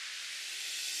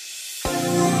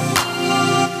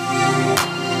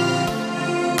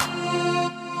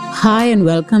Hi and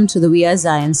welcome to the We Are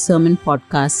Zion Sermon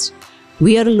Podcast.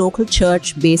 We are a local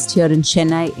church based here in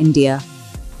Chennai, India.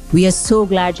 We are so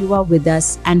glad you are with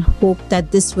us and hope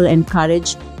that this will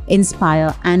encourage,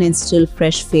 inspire and instill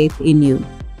fresh faith in you.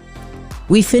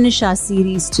 We finish our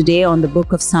series today on the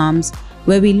book of Psalms,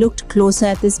 where we looked closer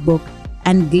at this book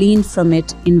and gleaned from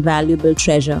it invaluable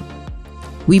treasure.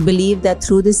 We believe that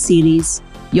through this series,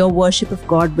 your worship of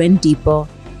God went deeper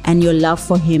and your love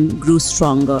for Him grew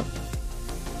stronger.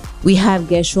 We have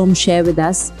Gershom share with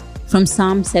us from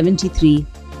Psalm 73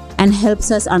 and helps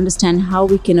us understand how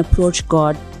we can approach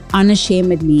God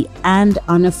unashamedly and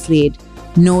unafraid,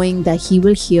 knowing that He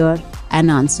will hear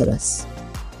and answer us.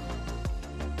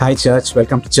 Hi church,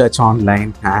 welcome to Church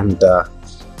Online, and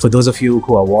for those of you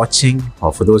who are watching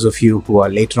or for those of you who are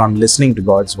later on listening to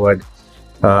God's Word,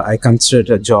 I consider it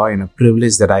a joy and a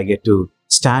privilege that I get to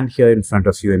stand here in front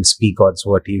of you and speak God's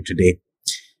Word to you today.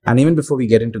 And even before we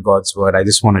get into God's Word, I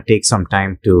just want to take some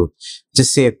time to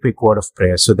just say a quick word of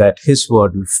prayer so that His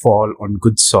Word will fall on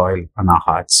good soil on our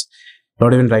hearts.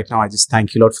 Lord, even right now, I just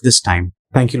thank you, Lord, for this time.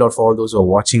 Thank you, Lord, for all those who are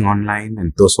watching online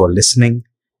and those who are listening.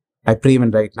 I pray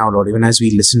even right now, Lord, even as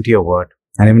we listen to your Word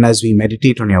and even as we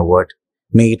meditate on your Word,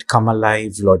 may it come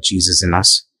alive, Lord Jesus, in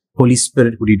us. Holy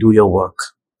Spirit, would you do your work?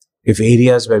 If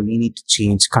areas where we need to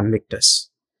change, convict us.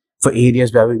 For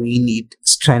areas where we need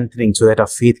strengthening so that our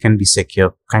faith can be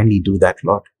secure, kindly do that,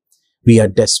 Lord. We are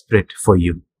desperate for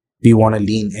you. We want to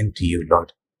lean into you,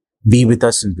 Lord. Be with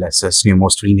us and bless us. In your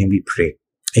most holy name we pray.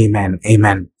 Amen.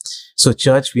 Amen. So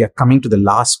church, we are coming to the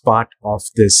last part of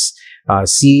this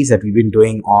series that we've been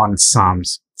doing on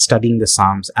Psalms, studying the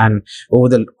Psalms. And over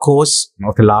the course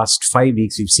of the last 5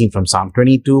 weeks, we've seen from Psalm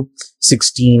 22,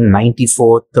 16,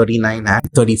 94, 39,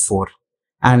 and 34.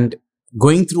 And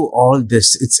going through all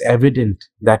this, it's evident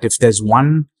that if there's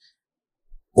one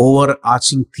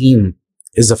overarching theme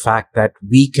is the fact that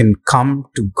we can come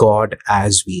to God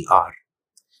as we are.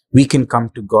 We can come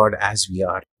to God as we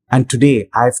are. And today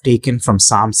I've taken from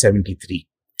Psalm 73.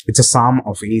 It's a psalm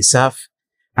of Asaph.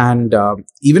 And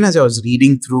even as I was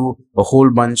reading through a whole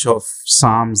bunch of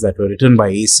psalms that were written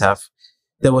by Asaph,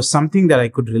 there was something that I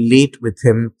could relate with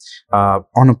him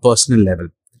on a personal level.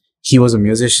 He was a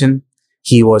musician.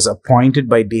 He was appointed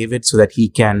by David so that he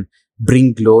can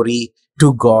bring glory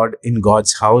to God in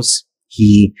God's house.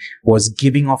 He was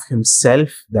giving of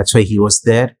himself. That's why he was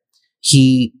there.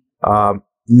 He,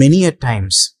 many a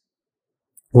times,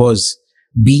 was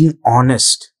being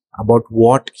honest about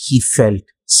what he felt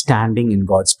standing in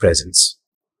God's presence.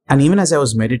 And even as I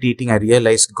was meditating, I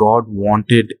realized God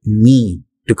wanted me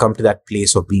to come to that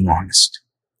place of being honest.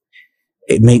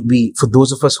 It may be for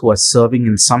those of us who are serving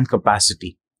in some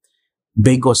capacity,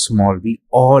 big or small, we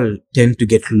all tend to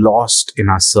get lost in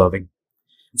our serving.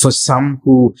 For some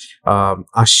who are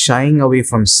shying away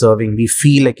from serving, we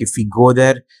feel like if we go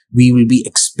there, we will be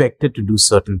expected to do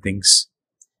certain things.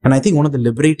 And I think one of the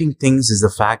liberating things is the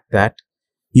fact that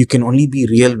you can only be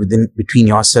real between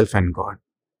yourself and God.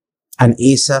 And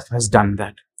Asaph has done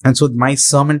that. And so my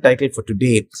sermon title for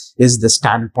today is The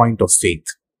Standpoint of Faith.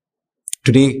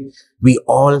 Today, we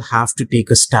all have to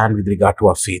take a stand with regard to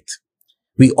our faith.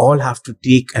 We all have to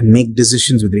take and make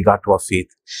decisions with regard to our faith.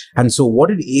 And so what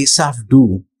did Asaph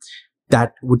do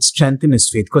that would strengthen his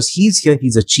faith? Because he's here,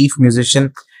 he's a chief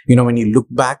musician. You know, when you look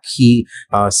back, he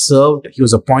served, he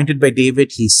was appointed by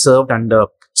David. He served under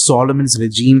Solomon's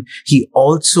regime. He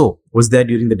also was there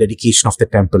during the dedication of the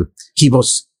temple. He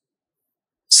was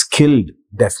skilled,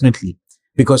 definitely,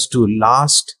 because to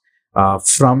last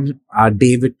from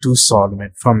David to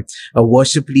Solomon, from a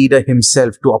worship leader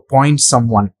himself to appoint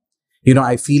someone. You know,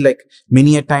 I feel like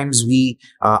many a times we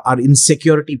are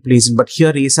insecurity placed, but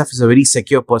here Asaph is a very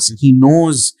secure person. He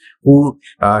knows who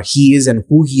he is and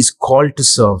who he's called to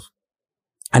serve,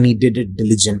 and he did it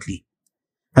diligently.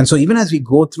 And so even as we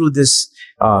go through this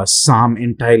psalm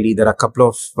entirely, there are a couple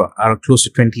of close to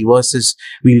 20 verses.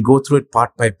 We'll go through it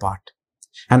part by part.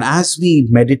 And as we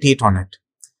meditate on it,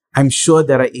 I'm sure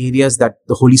there are areas that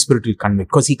the Holy Spirit will convict,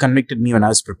 because He convicted me when I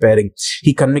was preparing.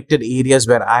 He convicted areas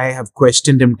where I have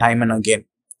questioned Him time and again.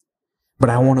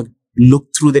 But I want to look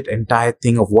through that entire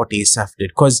thing of what Asaph did,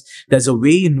 because there's a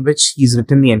way in which he's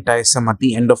written the entire psalm. At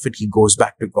the end of it, he goes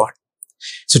back to God.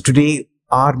 So today,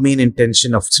 our main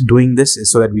intention of doing this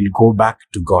is so that we'll go back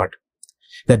to God.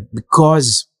 That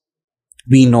because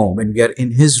we know when we are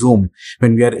in His room,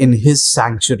 when we are in His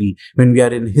sanctuary, when we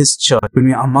are in His church, when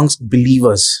we are amongst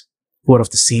believers who are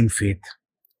of the same faith,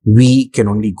 we can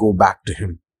only go back to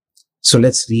Him. So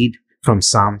let's read from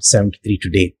Psalm 73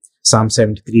 today. Psalm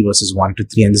 73 verses 1 to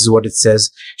 3. And this is what it says.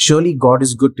 Surely God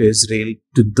is good to Israel,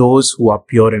 to those who are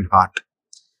pure in heart.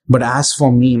 But as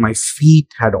for me, my feet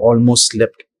had almost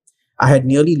slipped. I had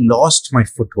nearly lost my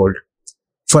foothold.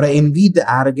 For I envied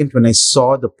the arrogant when I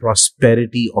saw the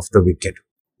prosperity of the wicked.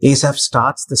 Asaph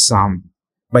starts the psalm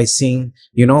by saying,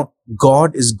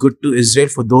 God is good to Israel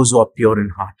for those who are pure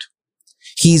in heart.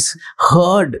 He's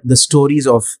heard the stories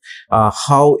of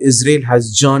how Israel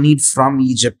has journeyed from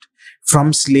Egypt,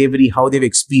 from slavery, how they've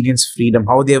experienced freedom,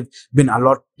 how they've been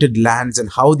allotted lands,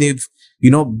 and how they've,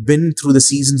 been through the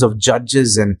seasons of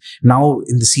judges and now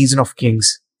in the season of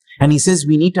kings. And he says,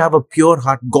 we need to have a pure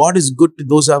heart. God is good to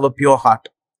those who have a pure heart.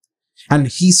 And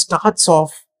he starts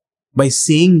off by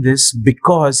saying this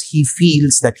because he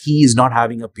feels that he is not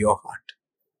having a pure heart.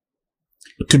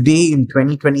 Today in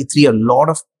 2023, a lot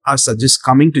of us are just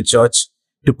coming to church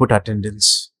to put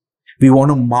attendance. We want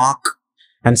to mark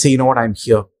and say, I'm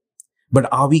here. But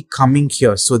are we coming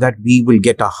here so that we will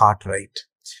get our heart right?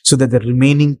 So that the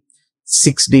remaining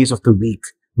 6 days of the week,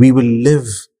 we will live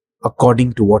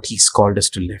according to what he's called us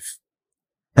to live.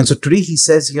 And so today he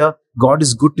says here, God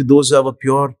is good to those who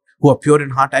are pure in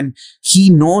heart. And he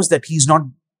knows that he's not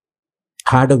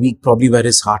had a week probably where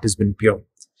his heart has been pure.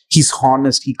 He's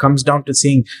honest. He comes down to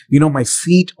saying, my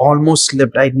feet almost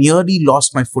slipped. I nearly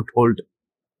lost my foothold.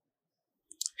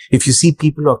 If you see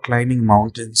people who are climbing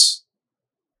mountains,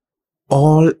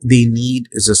 all they need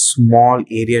is a small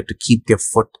area to keep their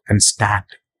foot and stand.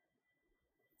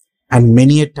 And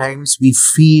many a times we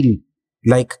feel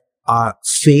like our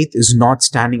faith is not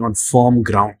standing on firm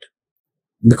ground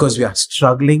because we are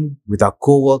struggling with our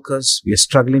co-workers. We are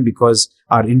struggling because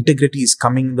our integrity is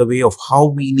coming in the way of how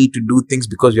we need to do things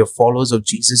because we are followers of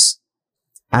Jesus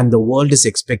and the world is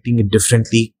expecting it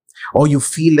differently. Or you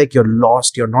feel like you're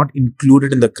lost, you're not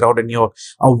included in the crowd and you're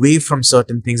away from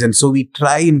certain things. And so we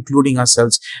try including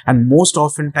ourselves. And most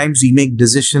oftentimes we make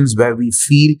decisions where we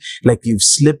feel like we're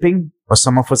slipping or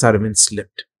some of us are even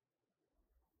slipped.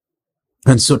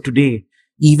 And so today,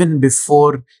 even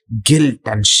before guilt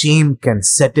and shame can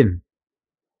set in,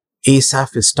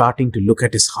 Asaph is starting to look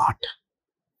at his heart.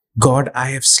 God,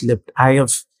 I have slipped. I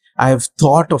have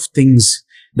thought of things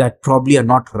that probably are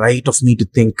not right of me to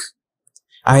think.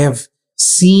 I have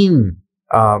seen,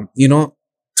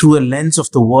 through a lens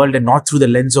of the world and not through the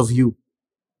lens of you.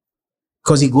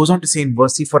 Because he goes on to say in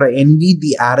verse 3, for I envied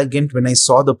the arrogant when I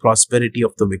saw the prosperity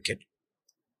of the wicked.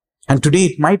 And today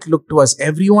it might look to us,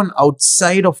 everyone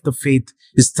outside of the faith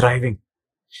is thriving.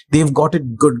 They've got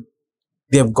it good.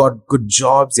 They've got good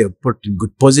jobs. They're put in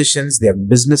good positions. Their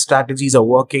business strategies are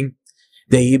working.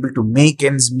 They're able to make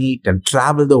ends meet and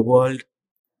travel the world.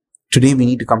 Today we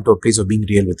need to come to a place of being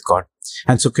real with God.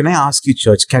 And so can I ask you,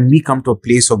 church, can we come to a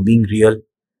place of being real?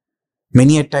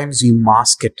 Many a times we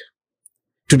mask it.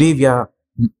 Today we are,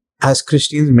 as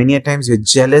Christians, many a times we're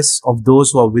jealous of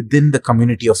those who are within the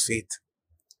community of faith.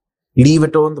 Leave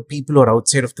alone the people who are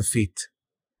outside of the faith.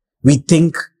 We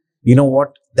think,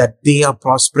 that they are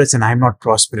prosperous and I'm not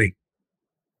prospering.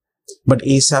 But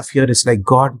Asaph here is like,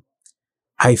 God,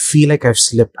 I feel like I've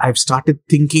slipped. I've started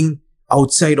thinking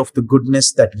outside of the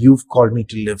goodness that you've called me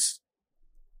to live.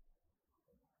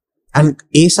 And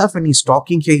Asaph, when he's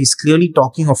talking here, he's clearly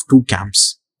talking of two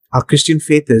camps. Our Christian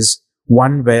faith is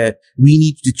one where we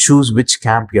need to choose which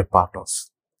camp we are part of.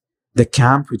 The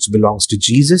camp which belongs to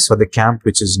Jesus or the camp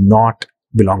which is not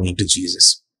belonging to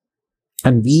Jesus.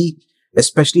 And we,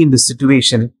 especially in this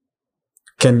situation,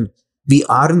 we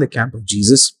are in the camp of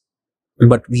Jesus,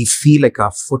 but we feel like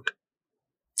our foot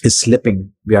is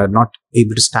slipping. We are not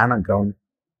able to stand on ground.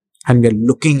 And we are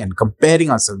looking and comparing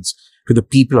ourselves to the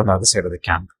people on the other side of the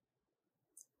camp.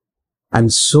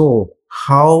 And so,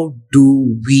 how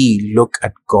do we look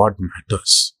at God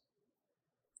matters?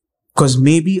 Because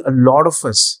maybe a lot of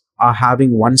us are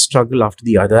having one struggle after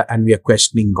the other and we are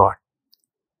questioning God.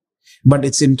 But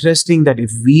it's interesting that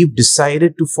if we've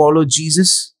decided to follow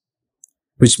Jesus,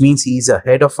 which means he's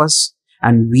ahead of us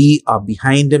and we are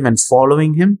behind him and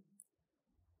following him,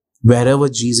 wherever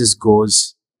Jesus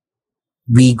goes,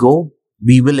 we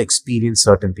will experience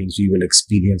certain things. We will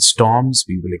experience storms.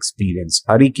 We will experience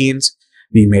hurricanes.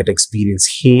 We might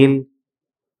experience hail.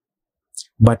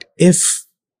 But if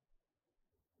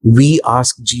we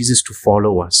ask Jesus to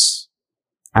follow us,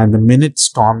 and the minute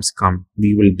storms come,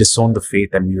 we will disown the faith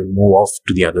and we will move off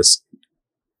to the other side.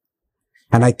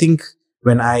 And I think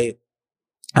when I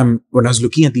was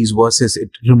looking at these verses,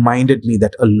 it reminded me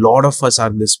that a lot of us are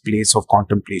in this place of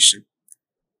contemplation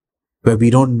where we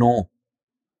don't know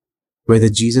whether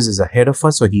Jesus is ahead of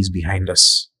us or he's behind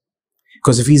us.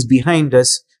 Because if he's behind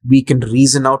us, we can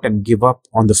reason out and give up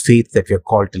on the faith that we are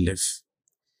called to live.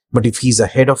 But if he's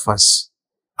ahead of us,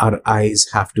 our eyes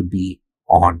have to be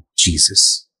on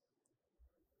Jesus.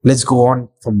 Let's go on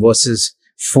from verses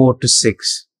 4 to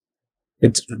 6.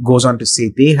 It goes on to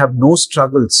say, they have no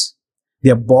struggles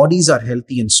Their bodies are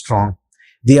healthy and strong.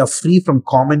 They are free from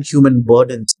common human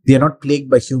burdens. They are not plagued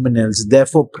by human ills.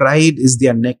 Therefore, pride is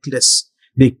their necklace.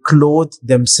 They clothe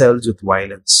themselves with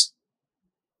violence.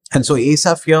 And so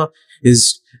Asaph here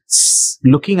is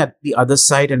looking at the other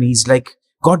side, and he's like,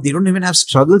 God, they don't even have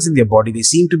struggles in their body. They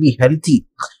seem to be healthy.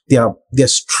 They're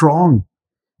strong.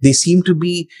 They seem to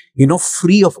be,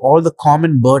 free of all the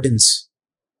common burdens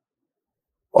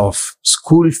of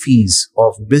school fees,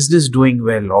 of business doing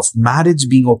well, of marriage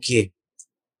being okay.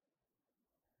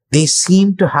 They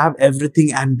seem to have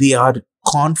everything, and they are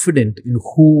confident in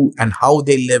who and how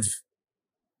they live.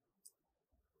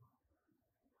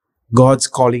 God's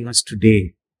calling us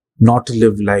today not to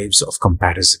live lives of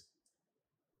comparison.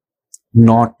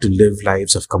 Not to live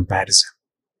lives of comparison.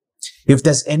 If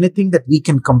there's anything that we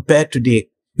can compare today,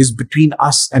 is between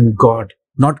us and God,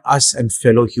 not us and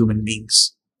fellow human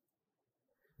beings.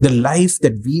 The life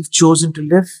that we've chosen to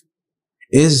live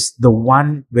is the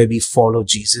one where we follow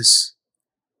Jesus.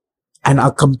 And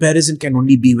our comparison can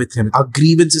only be with Him. Our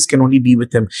grievances can only be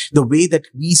with Him. The way that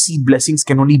we see blessings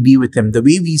can only be with Him. The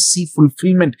way we see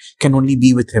fulfillment can only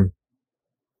be with Him.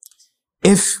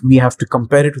 If we have to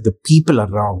compare it with the people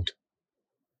around,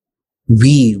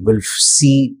 we will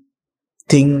see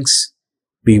things,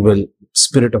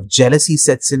 spirit of jealousy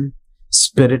sets in,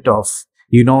 spirit of,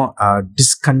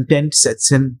 discontent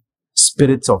sets in,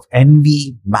 spirits of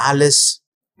envy, malice.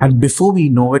 And before we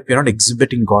know it, we're not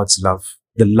exhibiting God's love,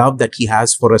 the love that He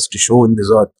has for us to show in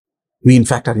this earth. We, in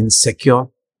fact, are insecure.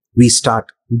 We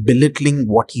start belittling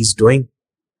what He's doing.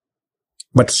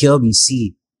 But here we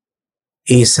see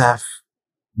Asaph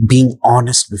being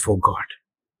honest before God.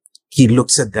 He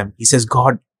looks at them. He says,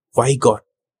 God, why God?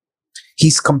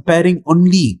 He's comparing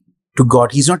only to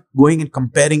God. He's not going and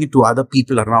comparing it to other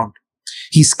people around.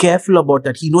 He's careful about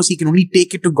that. He knows he can only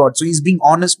take it to God. So he's being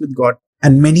honest with God.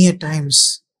 And many a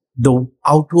times, the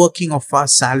outworking of our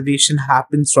salvation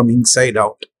happens from inside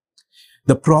out.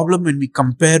 The problem when we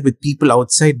compare with people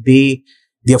outside,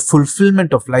 their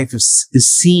fulfillment of life is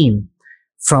seen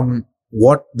from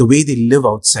the way they live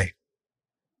outside.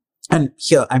 And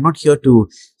here, I'm not here to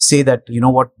say that,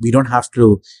 we don't have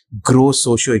to grow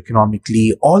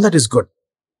socioeconomically. All that is good.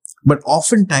 But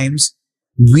oftentimes,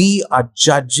 we are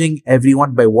judging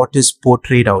everyone by what is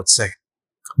portrayed outside.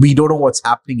 We don't know what's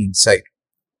happening inside.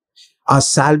 Our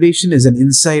salvation is an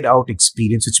inside-out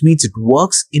experience, which means it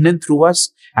works in and through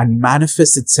us and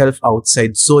manifests itself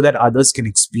outside so that others can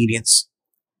experience.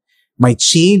 My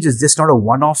change is just not a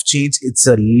one-off change. It's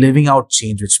a living out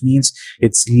change, which means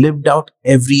it's lived out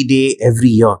every day, every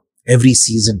year, every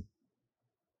season.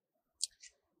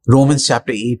 Romans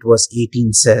chapter 8 verse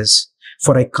 18 says,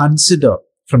 "For I consider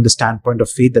from the standpoint of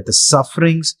faith that the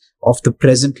sufferings of the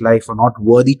present life are not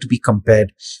worthy to be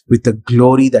compared with the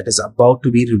glory that is about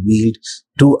to be revealed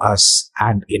to us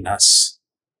and in us."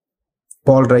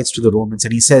 Paul writes to the Romans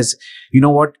and he says, you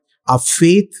know what? Our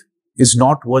faith is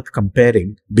not worth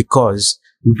comparing because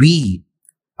we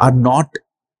are not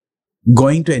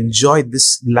going to enjoy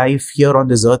this life here on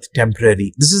this earth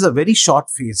temporary. This is a very short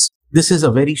phase.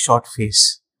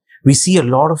 We see a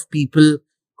lot of people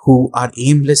who are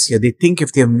aimless here. They think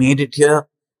if they have made it here,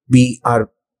 we are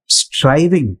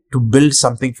striving to build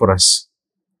something for us.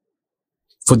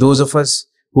 For those of us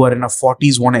who are in our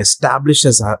 40s, want to establish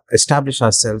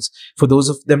ourselves. For those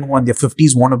of them who are in their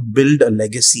 50s, want to build a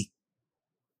legacy.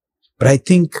 But I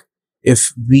think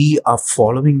if we are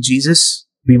following Jesus,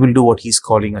 we will do what He's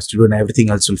calling us to do and everything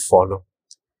else will follow.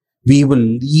 We will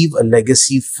leave a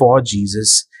legacy for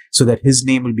Jesus so that His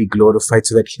name will be glorified,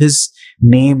 so that His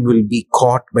name will be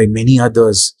caught by many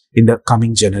others in the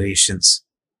coming generations.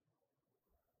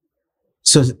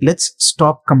 So let's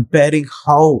stop comparing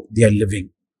how they are living.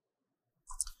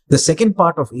 The second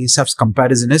part of Asaph's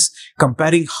comparison is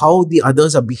comparing how the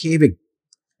others are behaving.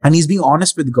 And he's being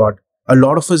honest with God. A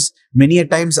lot of us, many a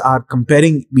times, are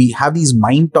comparing. We have these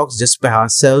mind talks just by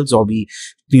ourselves, or we,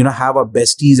 have our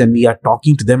besties and we are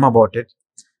talking to them about it.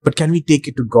 But can we take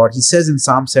it to God? He says in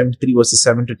Psalm 73 verses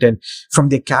 7 to 10, "From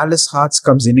their careless hearts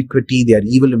comes iniquity. Their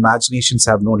evil imaginations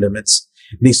have no limits.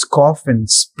 They scoff and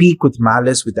speak with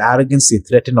malice. With arrogance, they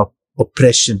threaten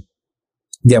oppression.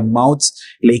 Their mouths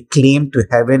lay claim to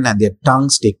heaven and their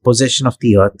tongues take possession of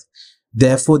the earth.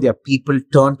 Therefore, their people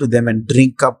turn to them and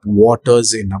drink up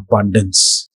waters in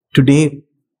abundance." Today,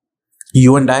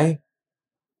 you and I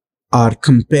are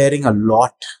comparing a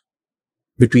lot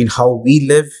between how we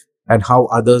live and how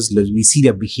others live. We see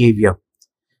their behavior.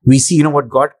 We see, you know what,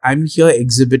 God, I'm here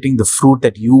exhibiting the fruit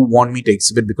that you want me to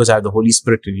exhibit because I have the Holy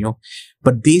Spirit in you.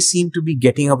 But they seem to be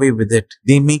getting away with it.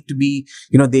 They make to be,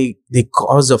 they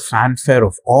cause a fanfare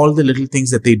of all the little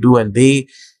things that they do, and they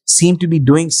seem to be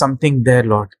doing something there,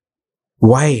 Lord.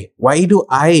 Why? Why do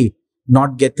I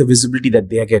not get the visibility that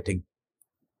they are getting?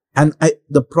 And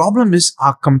the problem is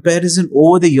our comparison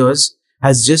over the years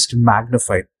has just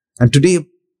magnified. And today,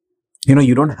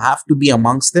 you don't have to be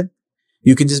amongst them.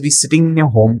 You can just be sitting in your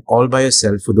home all by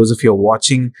yourself. For those of you who are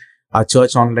watching our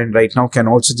church online right now, can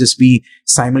also just be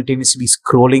simultaneously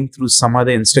scrolling through some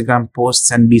other Instagram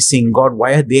posts and be saying, God,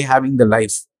 why are they having the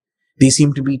life? They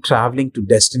seem to be traveling to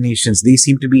destinations. They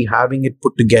seem to be having it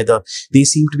put together. They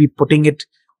seem to be putting it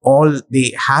all.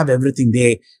 They have everything.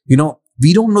 We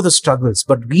don't know the struggles,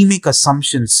 but we make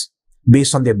assumptions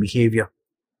based on their behavior.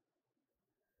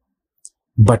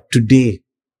 But today,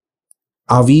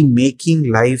 are we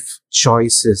making life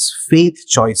choices, faith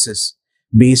choices,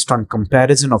 based on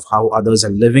comparison of how others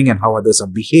are living and how others are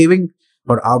behaving?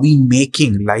 Or are we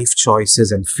making life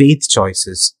choices and faith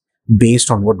choices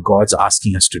based on what God's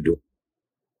asking us to do?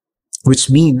 Which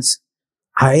means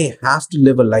I have to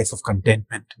live a life of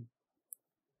contentment.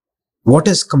 What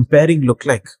does comparing look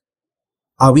like?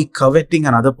 Are we coveting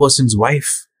another person's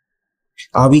wife?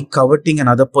 Are we coveting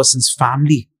another person's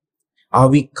family? Are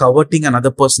we coveting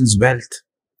another person's wealth?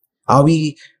 Are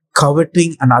we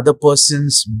coveting another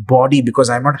person's body because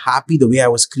I'm not happy the way I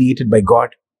was created by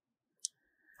God?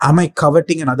 Am I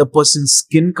coveting another person's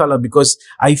skin color because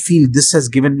I feel this has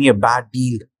given me a bad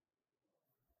deal?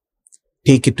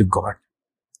 Take it to God.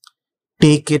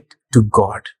 Take it to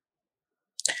God.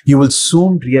 You will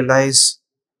soon realize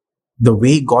the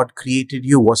way God created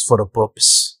you was for a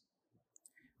purpose.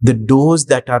 The doors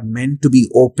that are meant to be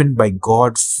opened by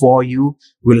God for you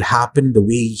will happen the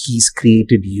way He's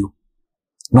created you,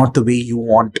 not the way you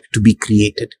want to be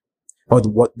created or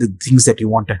the things that you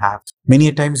want to have. Many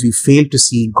a times we fail to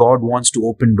see God wants to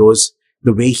open doors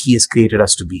the way He has created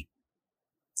us to be.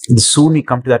 The soon we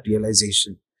come to that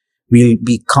realization, we'll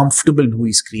be comfortable in who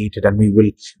He's created and we will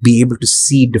be able to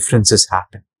see differences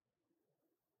happen.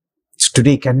 So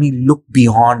today, can we look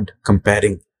beyond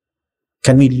comparing?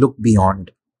 Can we look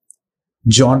beyond?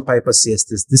 John Piper says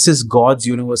this. This is God's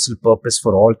universal purpose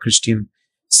for all Christian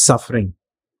suffering.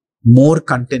 More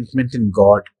contentment in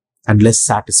God and less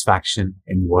satisfaction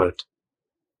in world.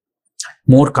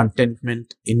 More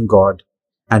contentment in God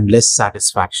and less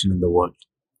satisfaction in the world.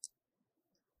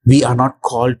 We are not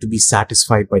called to be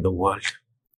satisfied by the world.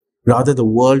 Rather, the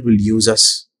world will use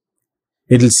us.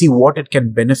 It'll see what it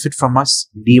can benefit from us,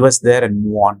 leave us there and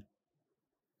move on.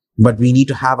 But we need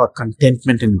to have a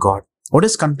contentment in God. What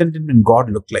does contentment in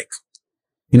God look like?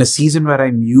 In a season where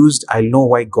I'm used, I'll know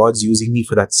why God's using me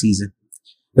for that season.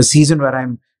 The season where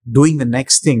I'm doing the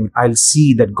next thing, I'll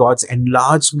see that God's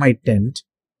enlarged my tent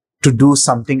to do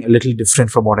something a little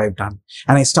different from what I've done.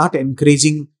 And I start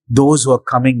encouraging those who are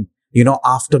coming,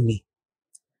 after me.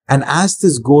 And as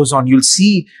this goes on, you'll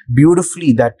see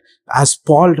beautifully that as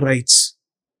Paul writes,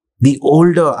 the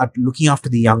older are looking after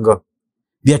the younger.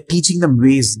 They are teaching them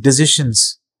ways,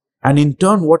 decisions. And in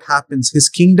turn, what happens? His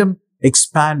kingdom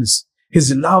expands.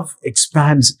 His love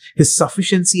expands. His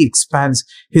sufficiency expands.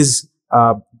 His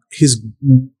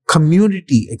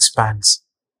community expands.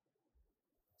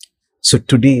 So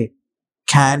today,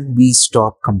 can we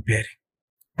stop comparing?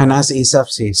 And as Asaph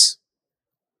says,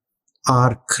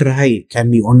 our cry can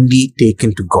be only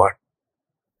taken to God.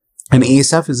 And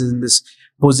Asaph is in this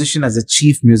position as a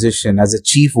chief musician, as a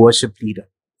chief worship leader.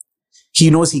 He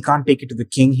knows he can't take it to the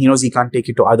king. He knows he can't take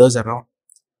it to others around.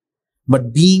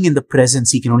 But being in the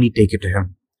presence, he can only take it to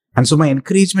him. And so my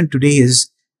encouragement today is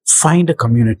find a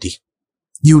community.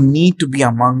 You need to be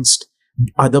amongst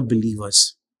other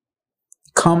believers.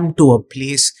 Come to a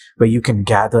place where you can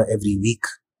gather every week.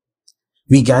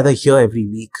 We gather here every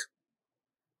week.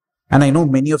 And I know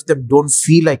many of them don't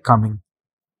feel like coming.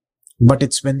 But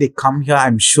it's when they come here,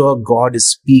 I'm sure God is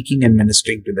speaking and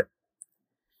ministering to them.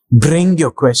 Bring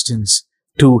your questions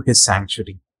to His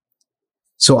sanctuary.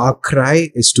 So our cry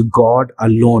is to God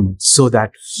alone so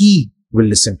that He will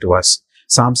listen to us.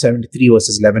 Psalm 73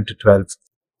 verses 11 to 12.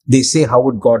 They say, how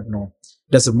would God know?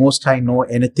 Does the Most High know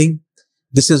anything?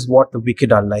 This is what the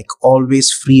wicked are like,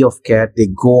 always free of care. They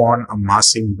go on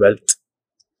amassing wealth.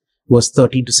 Verse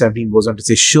 13 to 17 goes on to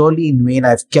say, surely in vain I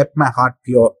have kept my heart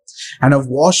pure and have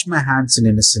washed my hands in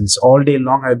innocence. All day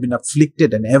long I have been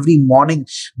afflicted, and every morning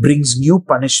brings new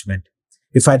punishment.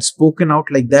 If I had spoken out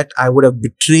like that, I would have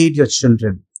betrayed your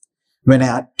children. When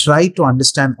I tried to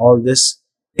understand all this,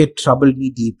 it troubled me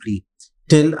deeply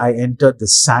till I entered the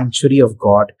sanctuary of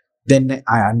God. Then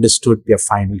I understood their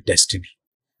final destiny.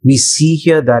 We see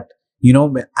here that,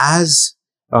 as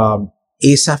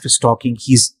Asaph is talking,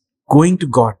 he's going to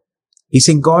God. He's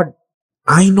saying, God,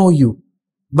 I know you,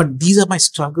 but these are my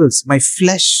struggles. My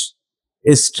flesh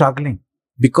is struggling.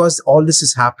 because all this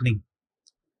is happening.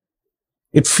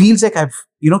 It feels like I've,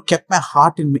 kept my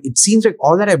heart in me. It seems like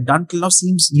all that I've done till now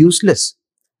seems useless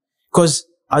because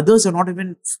others are not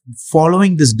even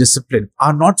following this discipline,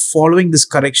 are not following this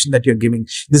correction that you're giving.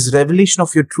 This revelation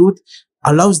of your truth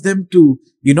allows them to,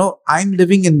 I'm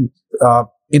living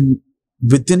in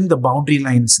within the boundary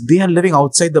lines. They are living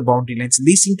outside the boundary lines and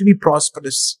they seem to be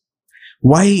prosperous.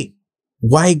 Why?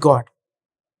 Why, God?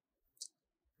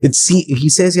 He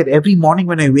says here, every morning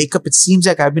when I wake up, it seems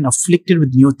like I've been afflicted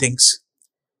with new things.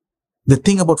 The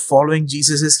thing about following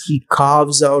Jesus is he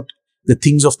carves out the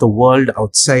things of the world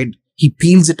outside. He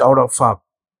peels it out of our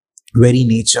very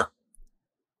nature.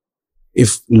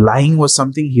 If lying was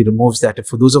something, he removes that. If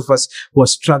for those of us who are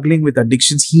struggling with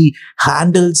addictions, he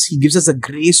gives us a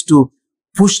grace to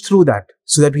push through that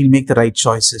so that we'll make the right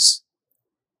choices.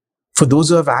 For those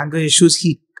who have anger issues,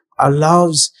 he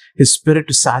allows his spirit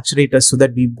to saturate us so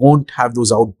that we won't have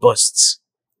those outbursts.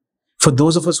 For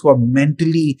those of us who are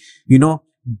mentally,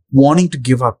 wanting to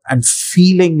give up and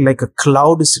feeling like a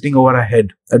cloud is sitting over our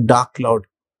head, a dark cloud,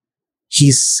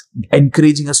 he's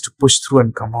encouraging us to push through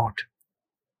and come out.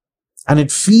 And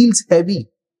it feels heavy.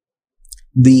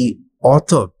 The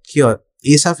author here,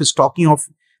 Asaph, is talking of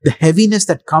the heaviness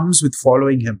that comes with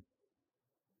following him.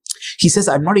 He says,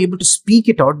 I'm not able to speak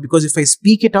it out because if I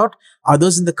speak it out,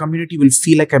 others in the community will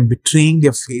feel like I'm betraying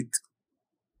their faith.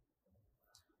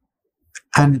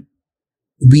 And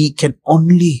we can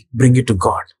only bring it to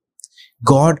God.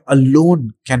 God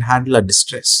alone can handle our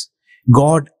distress.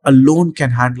 God alone can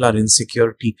handle our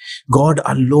insecurity. God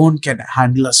alone can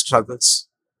handle our struggles.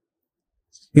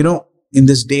 In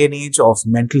this day and age of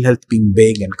mental health being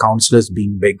big and counselors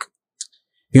being big,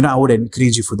 I would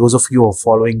encourage you, for those of you who are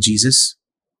following Jesus,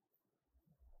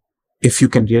 if you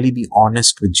can really be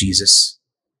honest with Jesus,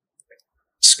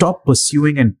 stop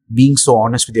pursuing and being so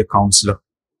honest with your counselor.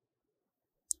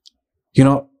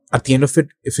 At the end of it,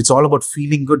 if it's all about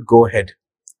feeling good, go ahead.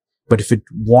 But if you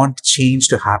want change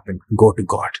to happen, go to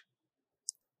God.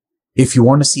 If you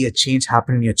want to see a change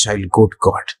happen in your child, go to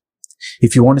God.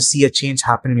 If you want to see a change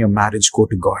happen in your marriage, go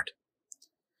to God.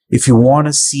 If you want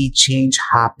to see change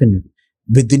happen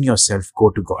within yourself, go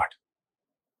to God.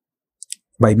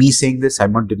 By me saying this,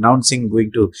 I'm not denouncing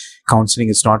going to counseling.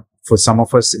 It's not, for some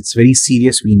of us, it's very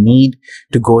serious. We need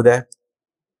to go there.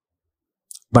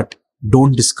 But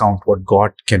don't discount what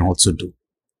God can also do.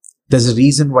 There's a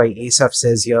reason why Asaph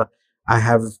says here,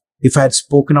 if I had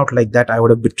spoken out like that, I would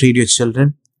have betrayed your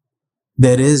children.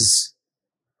 There is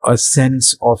a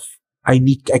sense of, I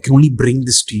can only bring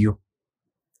this to you.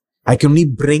 I can only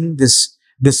bring this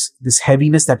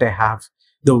heaviness that I have.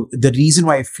 The reason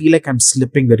why I feel like I'm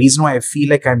slipping, the reason why I feel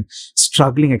like I'm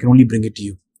struggling, I can only bring it to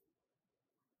you.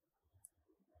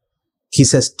 He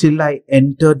says, till I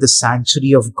enter the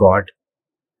sanctuary of God,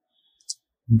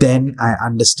 then I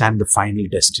understand the final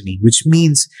destiny, which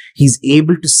means he's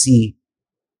able to see,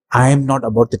 I am not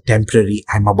about the temporary,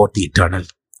 I'm about the eternal.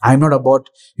 I'm not about,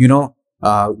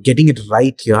 getting it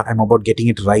right here. I'm about getting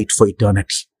it right for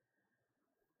eternity.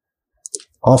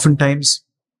 Oftentimes,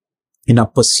 in our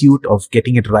pursuit of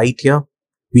getting it right here,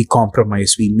 we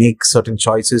compromise. We make certain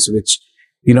choices which,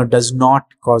 does not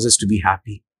cause us to be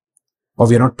happy or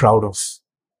we're not proud of.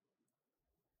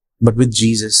 But with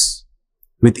Jesus,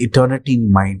 with eternity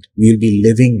in mind, we'll be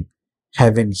living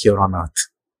heaven here on earth.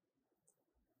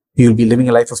 You'll be living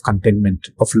a life of contentment,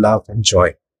 of love and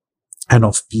joy, and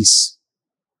of peace.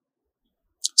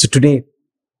 So today,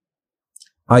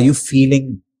 are you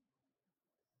feeling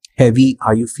heavy?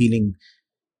 Are you feeling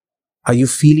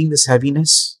this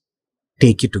heaviness?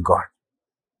 Take it to God.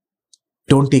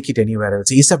 Don't take it anywhere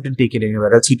else. Asaph didn't take it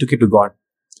anywhere else. He took it to God.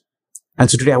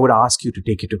 And so today I would ask you to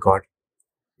take it to God.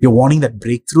 You're wanting that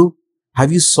breakthrough.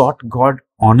 Have you sought God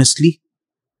honestly?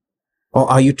 Or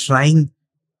are you trying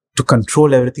to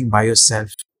control everything by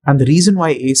yourself? And the reason why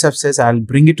Asaph says, I'll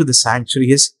bring it to the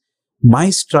sanctuary is my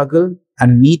struggle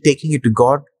and me taking it to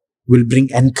God will bring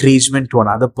encouragement to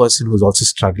another person who's also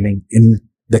struggling in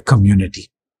the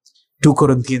community. 2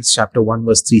 Corinthians chapter 1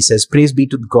 verse 3 says, praise be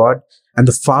to God and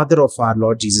the Father of our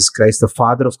Lord Jesus Christ, the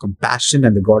Father of compassion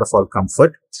and the God of all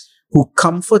comfort, who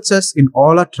comforts us in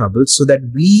all our troubles so that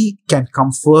we can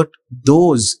comfort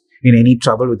those in any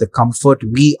trouble with the comfort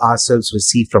we ourselves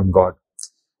receive from God.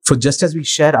 For just as we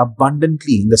share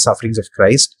abundantly in the sufferings of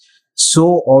Christ,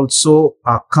 so also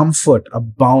our comfort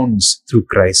abounds through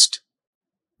Christ.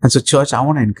 And so church, I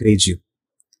want to encourage you.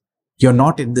 You're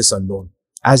not in this alone.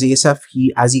 As Asaph,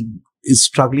 as he is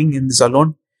struggling in this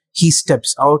alone, he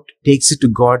steps out, takes it to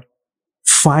God,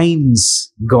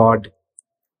 finds God,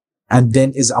 and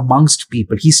then is amongst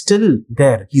people. He's still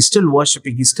there. He's still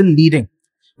worshiping. He's still leading.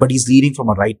 but he's leading from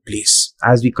a right place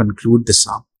as we conclude the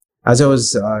psalm. As I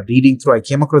was reading through, I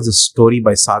came across a story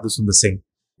by Sadhu Sundar Singh.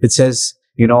 It says,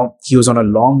 he was on a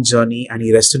long journey and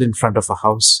he rested in front of a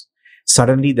house.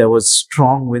 Suddenly there was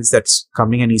strong winds that's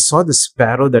coming and he saw the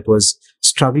sparrow that was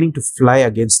struggling to fly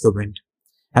against the wind.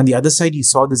 And the other side, he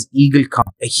saw this eagle come.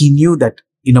 He knew that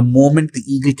in a moment, the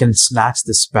eagle can snatch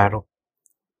the sparrow.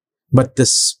 But the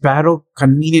sparrow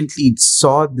conveniently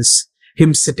saw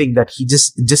him sitting, that he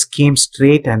just came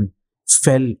straight and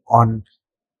fell on,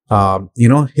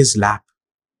 his lap.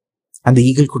 And the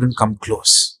eagle couldn't come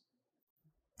close.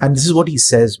 And this is what he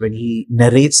says when he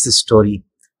narrates the story.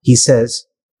 He says,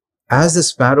 as the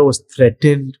sparrow was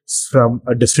threatened from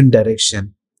a different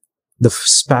direction, the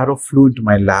sparrow flew into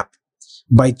my lap.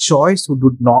 By choice,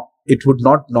 it would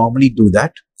not normally do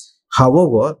that.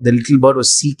 However, the little bird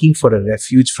was seeking for a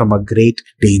refuge from a great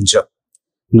danger.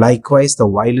 Likewise, the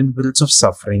violent winds of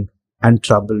suffering and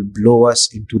trouble blow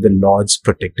us into the Lord's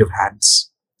protective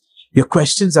hands. Your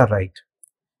questions are right.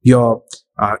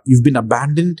 You've been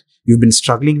abandoned. You've been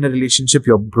struggling in a relationship.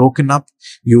 You're broken up.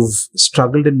 You've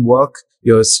struggled in work.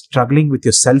 You're struggling with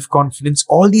your self-confidence.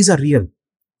 All these are real.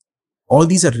 All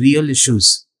these are real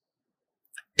issues.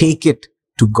 Take it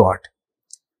to God.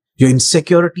 Your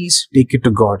insecurities, take it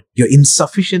to God. Your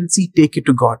insufficiency, take it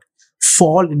to God.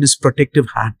 Fall in His protective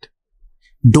hand.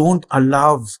 Don't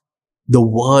allow the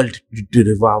world to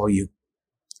devour you.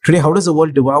 Today, how does the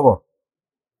world devour?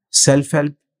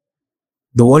 Self-help.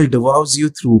 The world devours you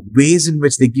through ways in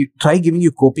which they try giving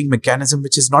you coping mechanism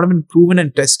which has not been proven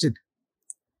and tested.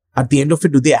 At the end of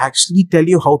it, do they actually tell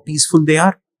you how peaceful they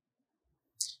are?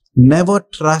 Never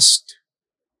trust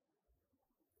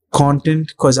content,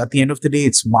 because at the end of the day,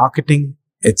 it's marketing.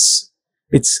 It's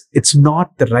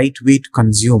not the right way to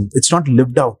consume. It's not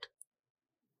lived out.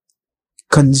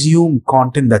 Consume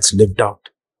content that's lived out.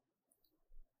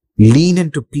 Lean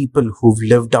into people who've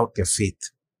lived out their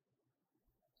faith.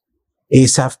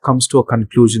 Asaph comes to a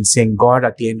conclusion saying, God,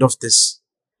 at the end of this,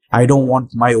 I don't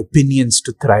want my opinions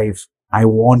to thrive. I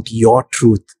want your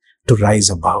truth to rise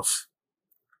above.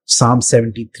 Psalm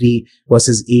 73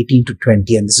 verses 18 to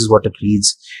 20, and this is what it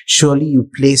reads. Surely you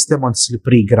place them on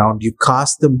slippery ground. You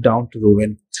cast them down to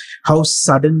ruin. How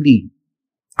suddenly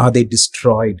are they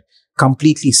destroyed,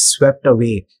 completely swept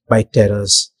away by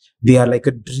terrors. They are like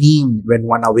a dream when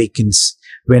one awakens.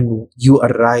 When you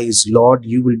arise, Lord,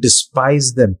 you will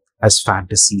despise them as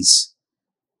fantasies.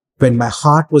 When my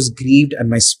heart was grieved and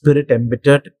my spirit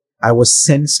embittered, I was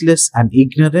senseless and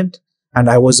ignorant, and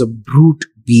I was a brute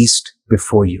beast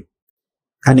before you.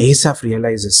 And Asaph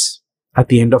realizes at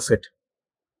the end of it,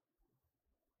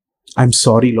 I'm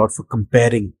sorry, Lord, for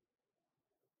comparing,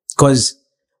 because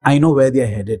I know where they are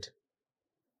headed.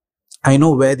 I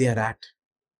know where they are at.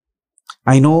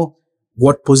 I know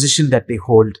what position that they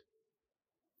hold.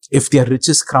 If their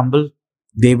riches crumble,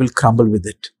 they will crumble with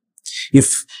it.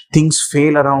 If things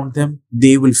fail around them,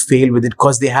 they will fail with it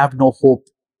because they have no hope.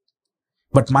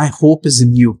 But my hope is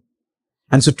in you.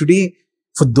 And so today,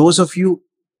 for those of you,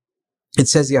 it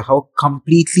says here how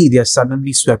completely they are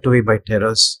suddenly swept away by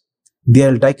terrors. They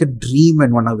are like a dream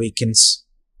when one awakens.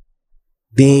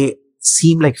 They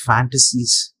seem like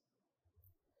fantasies.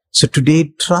 So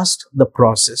today, trust the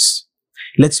process.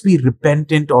 Let's be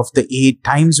repentant of the 8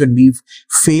 times when we've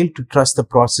failed to trust the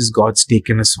process God's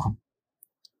taken us on.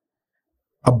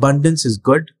 Abundance is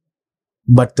good,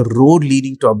 but the road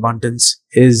leading to abundance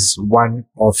is one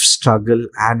of struggle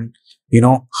and,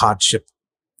 hardship,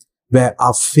 where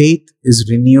our faith is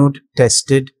renewed,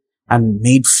 tested, and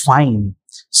made fine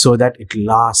so that it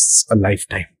lasts a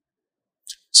lifetime.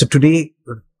 So today,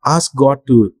 ask God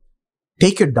to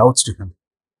take your doubts to Him.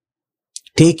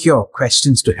 Take your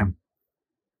questions to Him.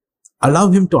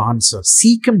 Allow Him to answer.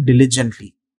 Seek Him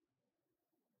diligently.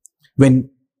 When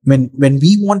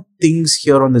we want things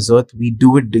here on this earth, we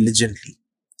do it diligently.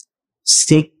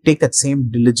 Take that same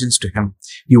diligence to Him.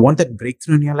 You want that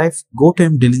breakthrough in your life? Go to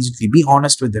Him diligently. Be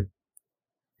honest with Him.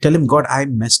 Tell Him, God,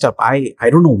 I'm messed up. I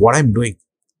don't know what I'm doing.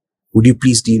 Would you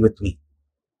please deal with me?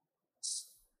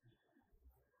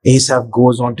 Asaph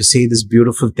goes on to say this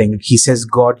beautiful thing. He says,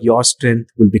 God, your strength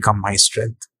will become my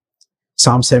strength.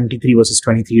 Psalm 73 verses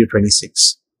 23 to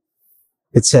 26.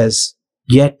 It says,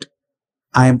 yet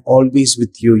I am always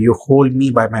with you. You hold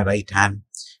me by my right hand.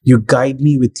 You guide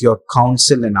me with your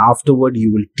counsel, and afterward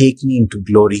you will take me into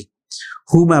glory.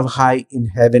 Whom have I in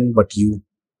heaven but you?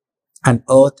 And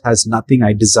earth has nothing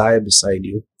I desire beside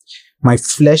you. My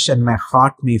flesh and my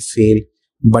heart may fail,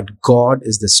 but God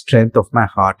is the strength of my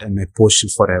heart and my portion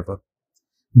forever.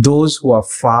 Those who are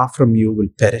far from you will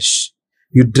perish.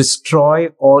 You destroy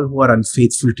all who are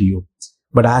unfaithful to you.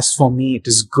 But as for me, it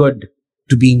is good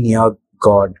to be near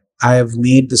God. I have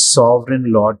made the sovereign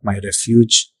Lord my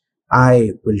refuge.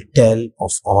 I will tell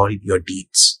of all your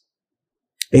deeds.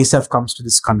 Asaph comes to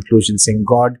this conclusion saying,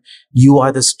 God, you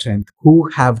are the strength. Who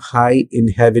have high in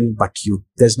heaven but you?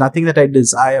 There's nothing that I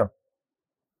desire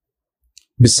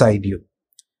beside you.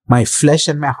 My flesh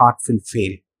and my heart will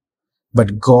fail,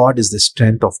 but God is the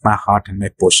strength of my heart and my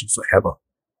portion forever.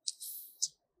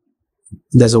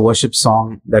 There's a worship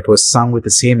song that was sung with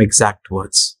the same exact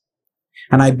words.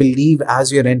 And I believe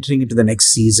as we are entering into the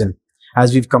next season,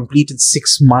 as we've completed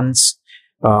 6 months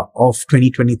of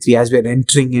 2023, as we are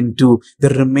entering into the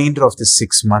remainder of the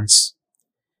 6 months,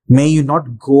 may you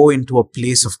not go into a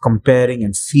place of comparing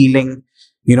and feeling,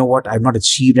 you know what, I've not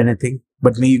achieved anything,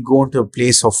 but may you go into a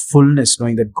place of fullness,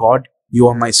 knowing that God, you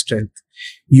are my strength.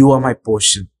 You are my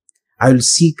portion. I will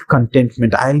seek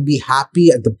contentment. I'll be happy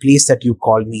at the place that you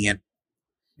call me in.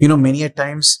 You know, many a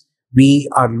times we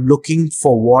are looking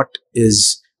for what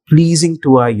is pleasing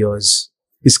to our ears,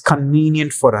 is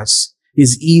convenient for us,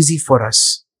 is easy for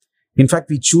us. In fact,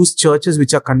 we choose churches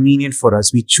which are convenient for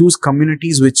us. We choose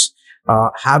communities which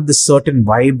have the certain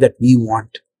vibe that we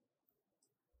want.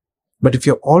 But if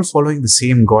you're all following the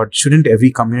same God, shouldn't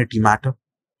every community matter?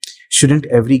 Shouldn't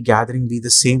every gathering be the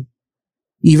same?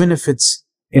 Even if it's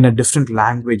in a different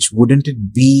language, wouldn't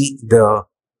it be the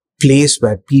place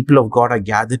where people of God are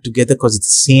gathered together because it's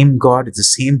the same God, it's the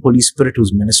same Holy Spirit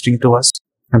who's ministering to us?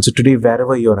 And so today,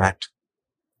 wherever you're at,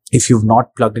 if you've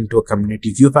not plugged into a community,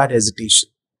 if you've had hesitation,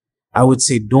 I would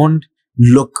say don't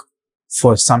look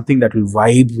for something that will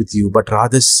vibe with you, but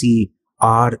rather see,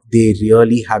 are they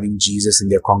really having Jesus in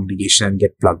their congregation, and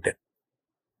get plugged in?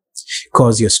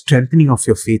 Because your strengthening of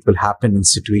your faith will happen in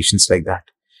situations like that.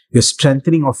 Your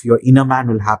strengthening of your inner man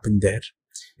will happen there.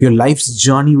 Your life's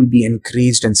journey will be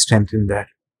encouraged and strengthened there.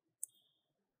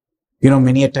 You know,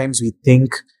 many a times we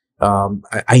think,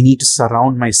 I need to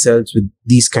surround myself with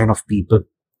these kind of people.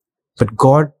 But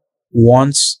God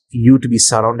wants you to be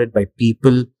surrounded by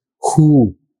people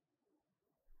who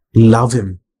love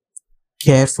Him,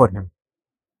 care for Him.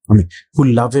 Who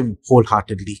love Him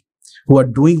wholeheartedly, who are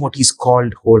doing what He's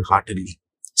called wholeheartedly.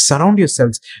 Surround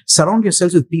yourselves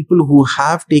with people who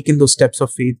have taken those steps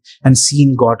of faith and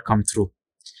seen God come through.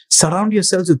 Surround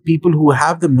yourselves with people who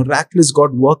have the miraculous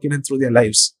God work in and through their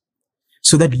lives,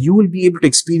 so that you will be able to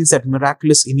experience that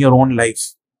miraculous in your own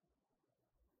life.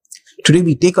 Today,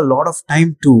 we take a lot of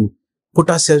time to put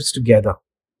ourselves together.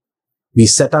 We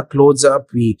set our clothes up.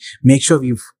 We make sure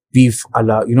we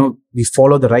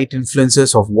follow the right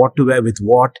influences of what to wear with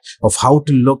what, of how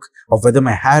to look, of whether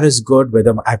my hair is good,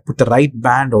 whether I put the right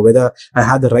band, or whether I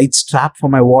have the right strap for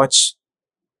my watch.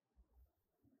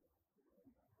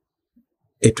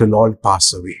 It will all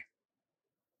pass away.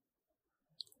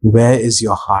 Where is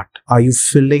your heart? Are you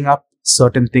filling up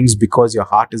certain things because your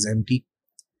heart is empty?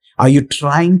 Are you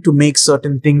trying to make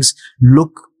certain things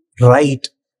look right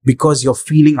because you're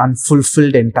feeling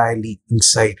unfulfilled entirely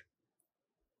inside?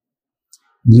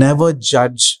 Never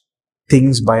judge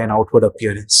things by an outward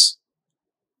appearance.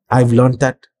 I've learned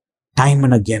that time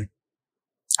and again.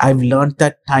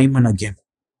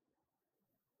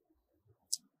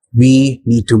 We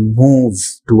need to move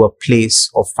to a place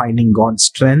of finding God's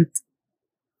strength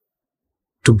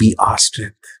to be our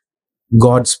strength.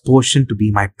 God's portion to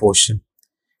be my portion.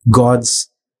 God's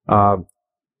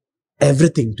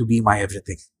everything to be my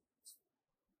everything.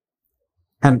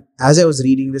 And as I was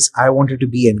reading this, I wanted to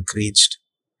be encouraged.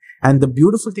 And the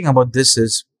beautiful thing about this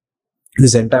is,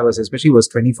 this entire verse, especially verse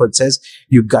 24, it says,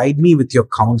 you guide me with your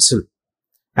counsel,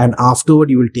 and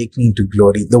afterward you will take me into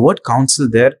glory. The word counsel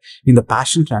there in the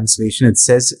Passion Translation, it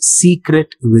says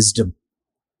secret wisdom.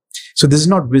 So this is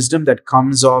not wisdom that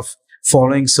comes of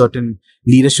following certain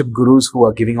leadership gurus who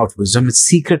are giving out wisdom. It's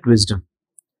secret wisdom,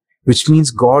 which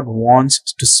means God wants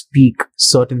to speak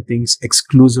certain things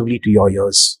exclusively to your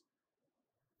ears.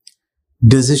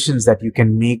 Decisions that you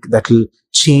can make that will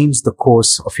change the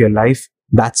course of your life,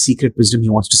 that secret wisdom He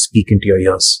wants to speak into your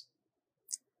ears.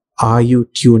 Are you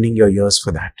tuning your ears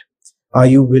for that? Are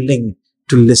you willing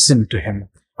to listen to Him?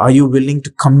 Are you willing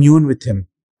to commune with Him?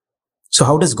 So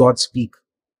how does God speak?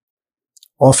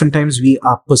 Oftentimes we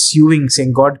are pursuing,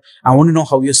 saying, God, I want to know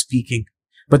how you're speaking.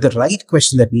 But the right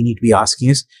question that we need to be asking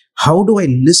is, how do I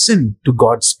listen to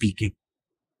God speaking?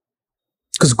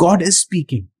 Because God is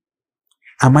speaking.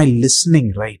 Am I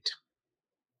listening right?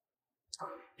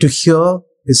 To hear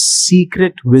His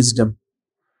secret wisdom,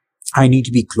 I need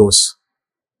to be close.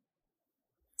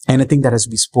 Anything that has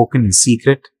to be spoken in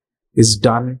secret is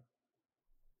done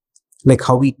like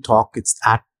how we talk, it's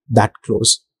at that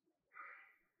close.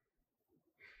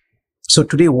 So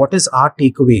today, what is our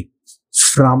takeaway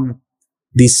from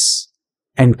this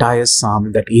entire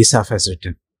psalm that Asaph has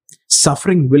written.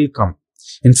 Suffering will come.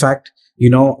 In fact,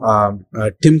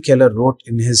 Tim Keller wrote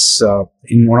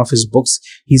in one of his books,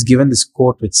 he's given this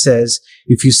quote which says,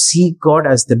 if you see God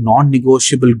as the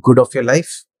non-negotiable good of your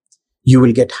life, you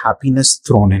will get happiness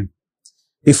thrown in.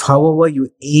 If, however, you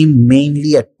aim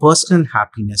mainly at personal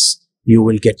happiness, you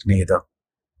will get neither.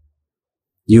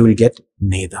 You will get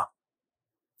neither.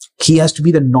 He has to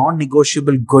be the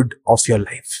non-negotiable good of your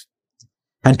life.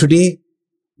 And today,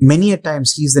 many a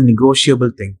times, he is the negotiable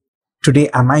thing. Today,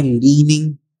 am I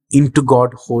leaning into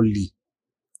God wholly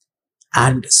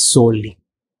and solely?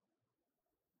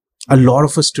 A lot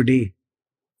of us today,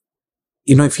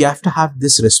 if you have to have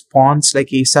this response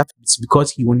like Asaph, it's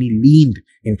because he only leaned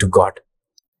into God.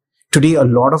 Today, a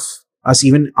lot of us,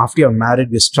 even after you're married,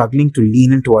 we're struggling to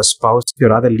lean into our spouse. We're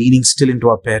rather leaning still into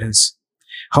our parents.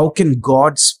 How can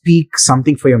God speak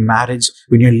something for your marriage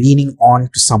when you're leaning on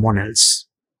to someone else?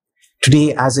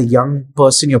 Today, as a young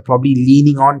person, you're probably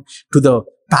leaning on to the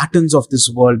patterns of this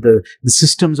world, the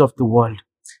systems of the world.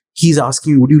 He's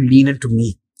asking you, would you lean into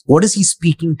me? What is he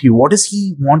speaking to you? What is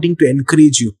he wanting to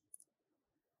encourage you?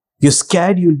 You're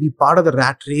scared you'll be part of the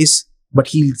rat race, but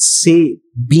he'll say,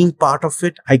 being part of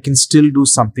it, I can still do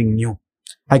something new.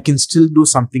 I can still do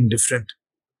something different.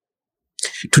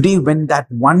 Today, when that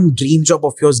one dream job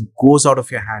of yours goes out of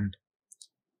your hand,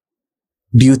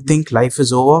 do you think life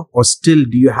is over, or still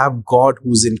do you have God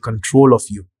who's in control of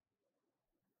you?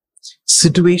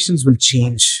 Situations will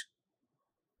change.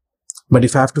 But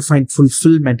if I have to find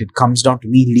fulfillment, it comes down to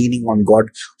me leaning on God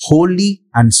wholly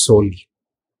and solely.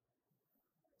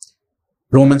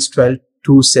 Romans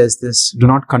 12:2 says this, do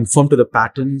not conform to the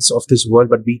patterns of this world,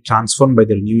 but be transformed by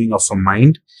the renewing of your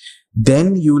mind.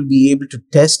 Then you will be able to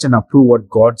test and approve what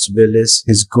God's will is,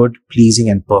 his good, pleasing,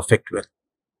 and perfect will.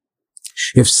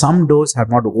 If some doors have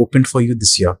not opened for you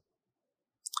this year,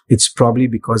 it's probably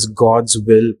because God's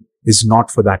will is not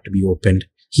for that to be opened.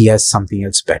 He has something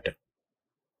else better.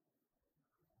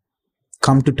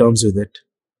 Come to terms with it.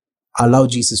 Allow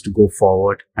Jesus to go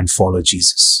forward and follow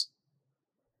Jesus.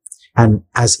 And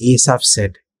as Asaph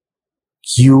said,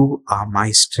 you are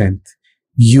my strength.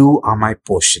 You are my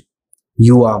portion.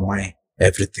 You are my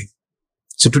everything.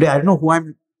 So today, I don't know who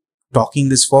I'm talking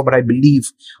this for, but I believe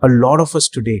a lot of us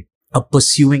today are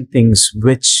pursuing things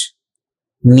which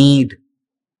need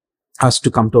us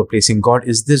to come to a place in God.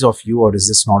 Is this of you or is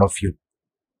this not of you?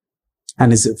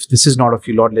 And if this is not of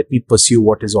you, Lord, let me pursue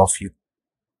what is of you,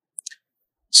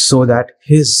 so that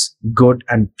his good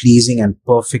and pleasing and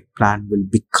perfect plan will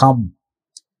become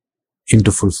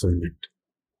into fulfillment.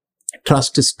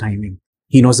 Trust his timing.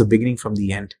 He knows the beginning from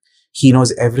the end. He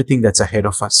knows everything that's ahead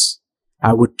of us.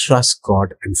 I would trust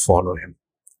God and follow him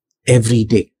every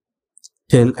day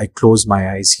till I close my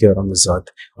eyes here on this earth,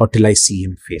 or till I see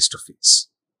him face to face.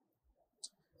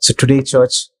 So today,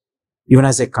 church, even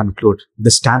as I conclude,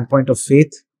 the standpoint of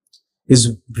faith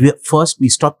is first we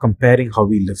stop comparing how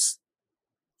we live.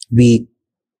 We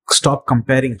stop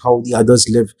comparing how the others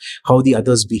live, how the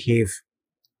others behave.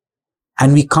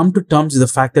 And we come to terms with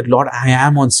the fact that, Lord, I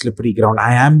am on slippery ground.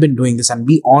 I am been doing this, and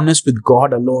be honest with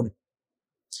God alone.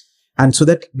 And so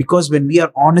that, because when we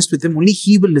are honest with him, only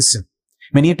he will listen.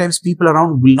 Many times people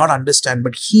around will not understand,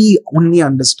 but he only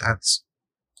understands.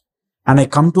 And I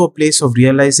come to a place of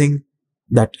realizing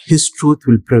that his truth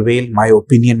will prevail, my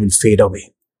opinion will fade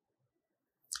away,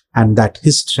 and that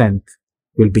his strength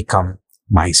will become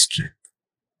my strength.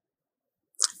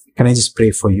 Can I just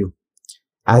pray for you?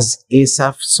 As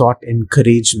Asaph sought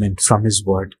encouragement from his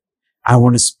word, I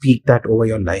want to speak that over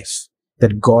your life,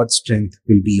 that God's strength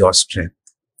will be your strength.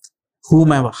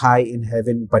 Whom am I in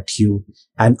heaven but you,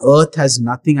 and earth has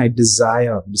nothing I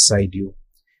desire beside you.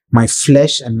 My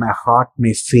flesh and my heart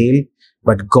may fail,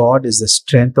 but God is the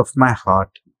strength of my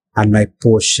heart and my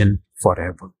portion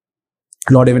forever.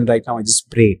 Lord, even right now, I just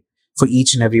pray for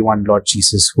each and every one, Lord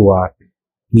Jesus, who are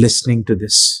listening to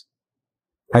this.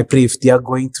 I pray if they are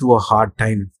going through a hard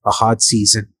time, a hard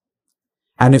season,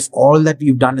 and if all that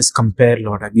we've done is compare,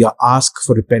 Lord, we are asked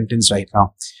for repentance right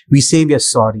now. We say we are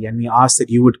sorry, and we ask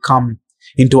that you would come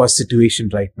into our situation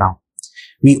right now.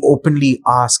 We openly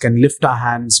ask and lift our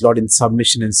hands, Lord, in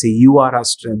submission and say, you are our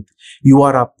strength. You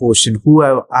are our portion. Who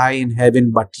have I in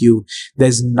heaven but you?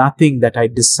 There's nothing that I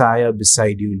desire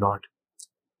beside you, Lord.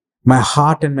 My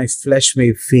heart and my flesh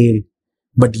may fail,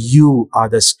 but you are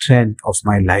the strength of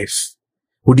my life.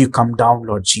 Would you come down,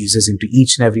 Lord Jesus, into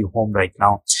each and every home right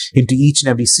now, into each and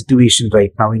every situation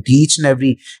right now, into each and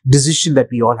every decision that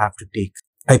we all have to take.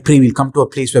 I pray we'll come to a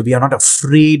place where we are not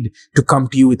afraid to come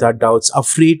to you with our doubts,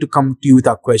 afraid to come to you with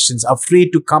our questions,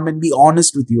 afraid to come and be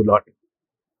honest with you, Lord.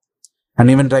 And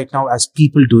even right now, as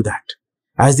people do that,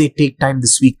 as they take time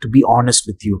this week to be honest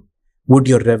with you, would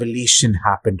your revelation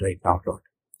happen right now, Lord?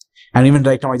 And even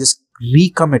right now, I just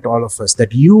recommit all of us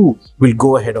that you will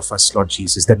go ahead of us, Lord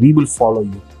Jesus, that we will follow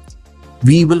you.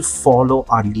 We will follow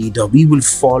our leader. We will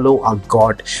follow our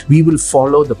God. We will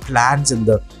follow the plans and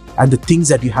the things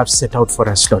that you have set out for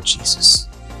us, Lord Jesus.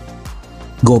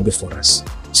 Go before us.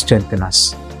 Strengthen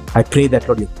us. I pray that,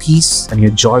 Lord, your peace and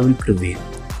your joy will prevail.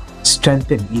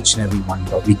 Strengthen each and every one,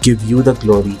 Lord. We give you the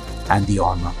glory and the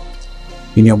honor.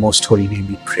 In your most holy name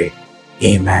we pray.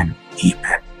 Amen.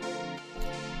 Amen.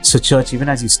 So church, even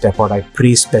as you step out, I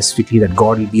pray specifically that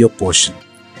God will be your portion.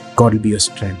 God will be your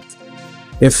strength.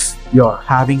 If you're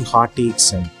having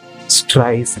heartaches and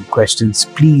strife and questions,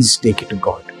 please take it to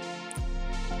God.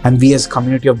 And we as a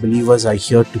community of believers are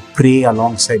here to pray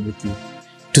alongside with you,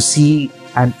 to see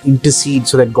and intercede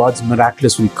so that God's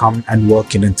miraculous will come and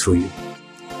work in and through you.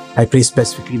 I pray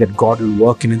specifically that God will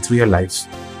work in and through your lives,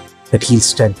 that He'll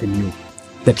strengthen you,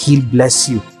 that He'll bless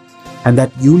you, and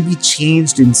that you will be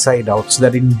changed inside out so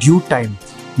that in due time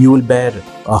you will bear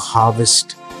a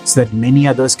harvest so that many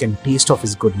others can taste of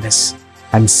His goodness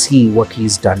and see what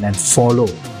He's done and follow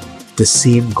the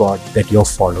same God that you're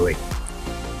following.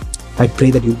 I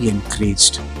pray that you'll be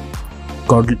encouraged.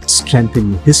 God will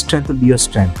strengthen you. His strength will be your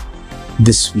strength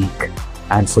this week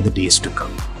and for the days to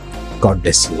come. God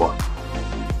bless you all.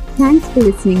 Thanks for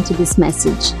listening to this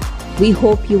message. We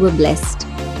hope you were blessed.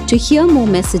 To hear more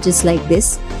messages like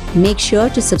this, make sure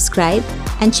to subscribe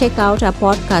and check out our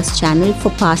podcast channel for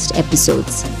past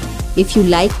episodes. If you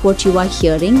like what you are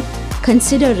hearing,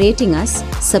 consider rating us,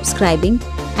 subscribing,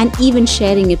 and even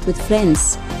sharing it with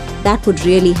friends. That would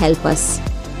really help us.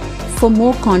 For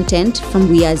more content from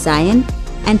We Are Zion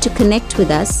and to connect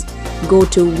with us, go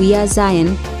to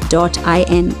wearezion.in.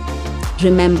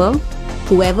 Remember,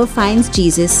 whoever finds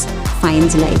Jesus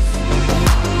finds life.